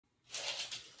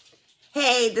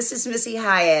Hey, this is Missy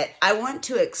Hyatt. I want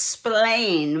to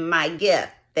explain my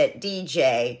gift that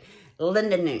DJ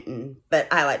Linda Newton, but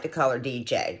I like to call her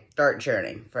DJ, Dark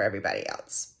Journey for everybody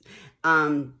else.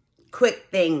 Quick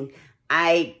thing,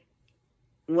 I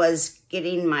was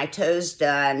getting my toes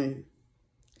done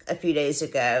a few days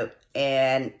ago,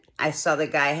 and I saw the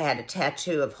guy had a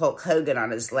tattoo of Hulk Hogan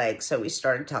on his leg, so we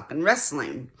started talking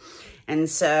wrestling. And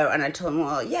I told him,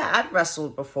 well, yeah, I've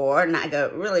wrestled before. And I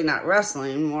go, really not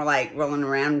wrestling, more like rolling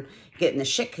around getting the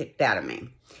shit kicked out of me.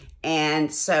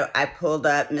 And so I pulled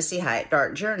up Missy Hyatt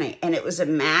Dark Journey. And it was a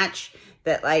match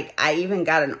that, like, I even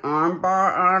got an arm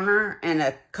bar on her and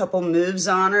a couple moves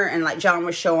on her. And, like, John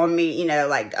was showing me, you know,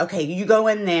 like, okay, you go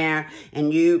in there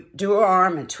and you do her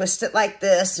arm and twist it like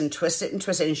this and twist it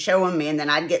and showing me. And then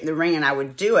I'd get in the ring and I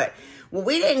would do it. Well,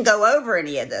 we didn't go over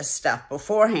any of this stuff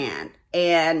beforehand.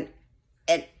 And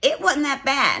it wasn't that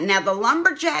bad. Now, the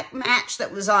lumberjack match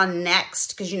that was on next,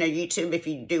 because, you know, YouTube, if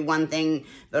you do one thing,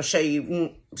 they'll show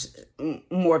you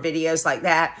more videos like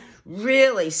that,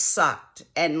 really sucked.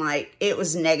 And, like, it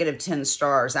was negative 10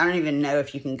 stars. I don't even know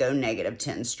if you can go negative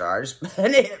 10 stars,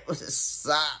 but it was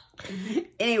sucked.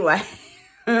 Anyway,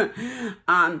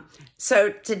 so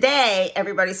today,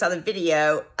 everybody saw the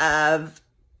video of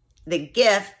the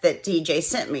gift that DJ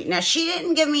sent me. Now, she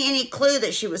didn't give me any clue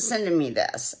that she was sending me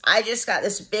this. I just got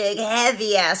this big,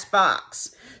 heavy-ass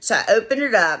box. So I opened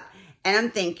it up, and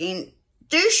I'm thinking,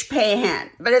 douche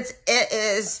pan. But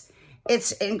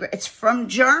it's from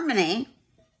Germany,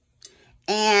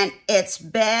 and it's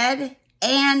bed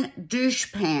and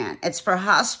douche pan. It's for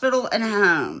hospital and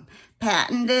home.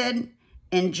 Patented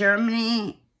in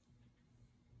Germany.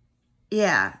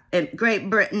 Yeah, in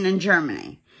Great Britain and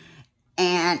Germany.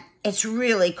 And it's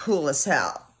really cool as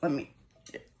hell.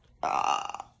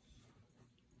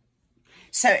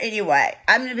 So anyway,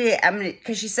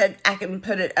 because she said I can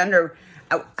put it under,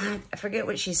 I forget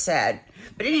what she said.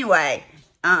 But anyway,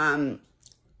 it's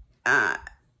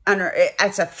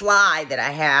a fly that I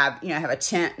have. You know, I have a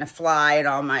tent and a fly and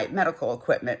all my medical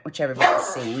equipment, which everybody's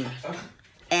seen.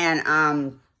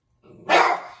 And,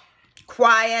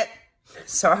 quiet,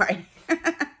 sorry.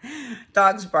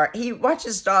 Dogs bark. He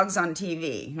watches dogs on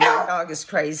TV. My dog is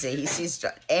crazy. He sees,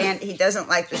 and he doesn't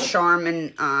like the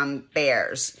Charmin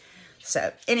bears.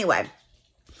 So anyway,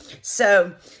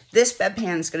 so this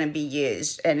bedpan is going to be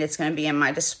used, and it's going to be in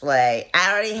my display.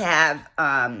 I already have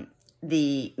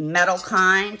the metal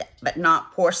kind, but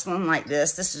not porcelain like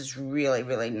this. This is really,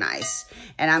 really nice,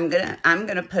 and I'm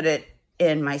gonna put it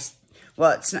in my.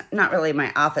 Well, it's not really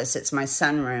my office. It's my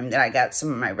sunroom that I got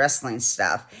some of my wrestling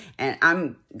stuff. And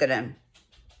I'm going to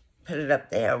put it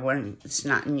up there when it's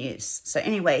not in use. So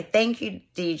anyway, thank you,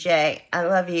 DJ. I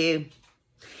love you.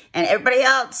 And everybody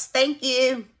else, thank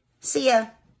you. See ya.